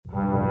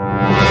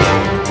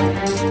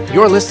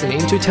You're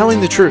listening to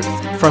Telling the Truth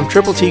from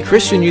Triple T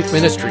Christian Youth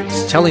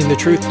Ministries, telling the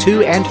truth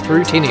to and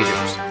through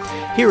teenagers.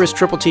 Here is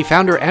Triple T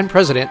founder and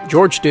president,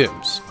 George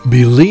Dooms.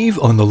 Believe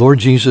on the Lord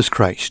Jesus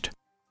Christ.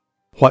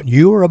 What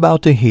you are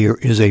about to hear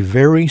is a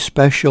very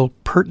special,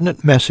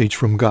 pertinent message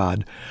from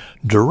God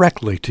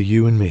directly to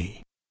you and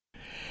me.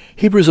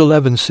 Hebrews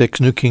 11:6,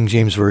 New King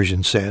James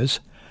Version says,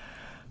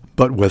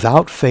 "But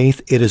without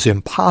faith it is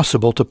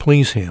impossible to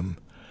please him.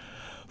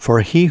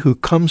 For he who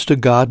comes to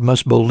God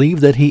must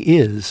believe that he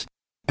is,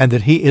 and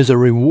that he is a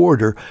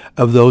rewarder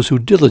of those who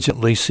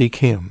diligently seek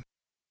him."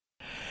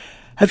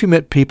 Have you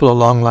met people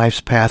along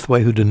life's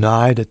pathway who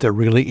deny that there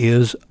really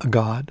is a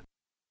God?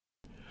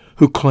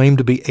 Who claim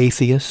to be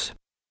atheists?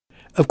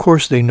 Of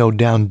course they know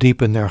down deep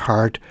in their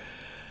heart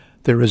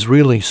there is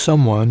really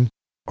someone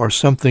or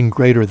something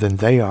greater than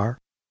they are.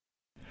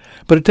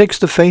 But it takes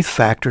the faith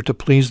factor to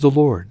please the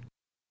Lord.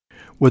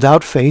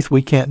 Without faith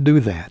we can't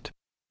do that.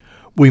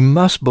 We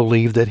must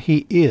believe that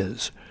he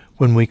is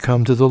when we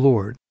come to the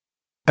Lord.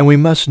 And we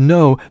must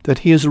know that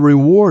he is a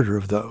rewarder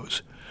of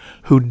those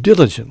who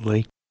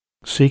diligently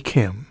seek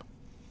him.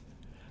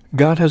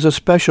 God has a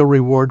special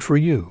reward for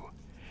you.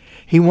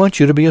 He wants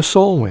you to be a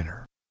soul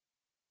winner.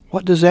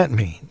 What does that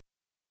mean?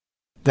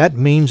 That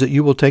means that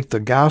you will take the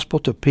gospel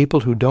to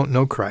people who don't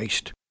know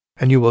Christ,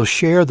 and you will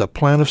share the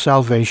plan of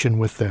salvation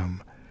with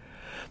them.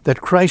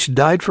 That Christ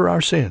died for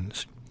our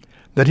sins,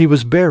 that he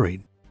was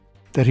buried,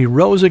 that he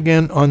rose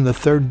again on the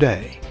third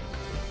day.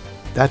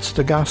 That's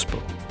the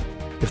gospel.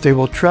 If they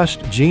will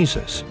trust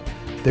Jesus,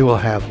 they will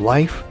have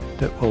life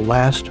that will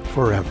last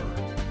forever.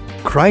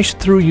 Christ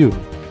through you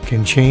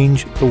can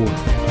change the world.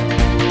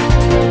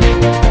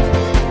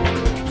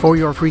 For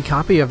your free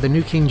copy of the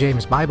New King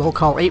James Bible,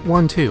 call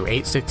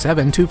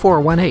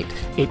 812-867-2418,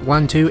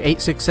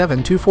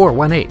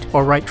 812-867-2418,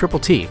 or write Triple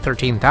T,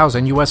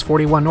 13,000 U.S.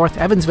 41 North,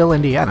 Evansville,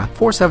 Indiana,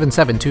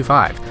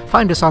 47725.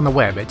 Find us on the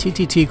web at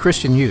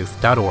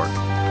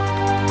tttchristianyouth.org.